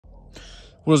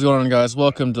What is going on, guys?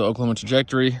 Welcome to Oklahoma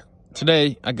Trajectory.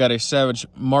 Today I got a Savage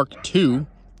Mark II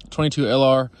 22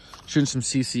 LR shooting some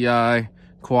CCI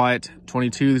Quiet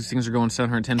 22. These things are going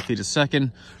 710 feet a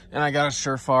second, and I got a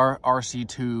Surefire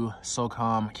RC2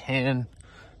 SOCOM can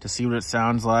to see what it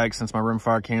sounds like. Since my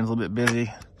rimfire can's a little bit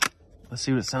busy, let's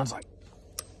see what it sounds like.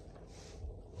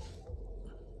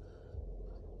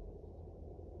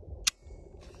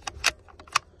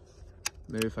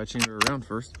 Maybe if I change it around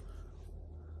first.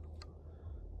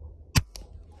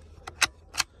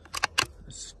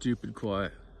 Stupid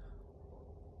quiet.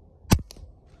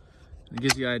 It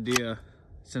gives you an idea,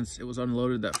 since it was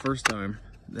unloaded that first time,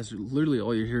 that's literally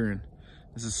all you're hearing.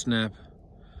 This is snap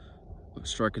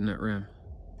striking that rim.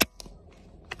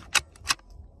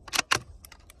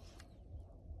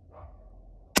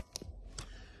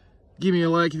 Give me a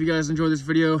like if you guys enjoyed this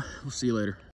video. We'll see you later.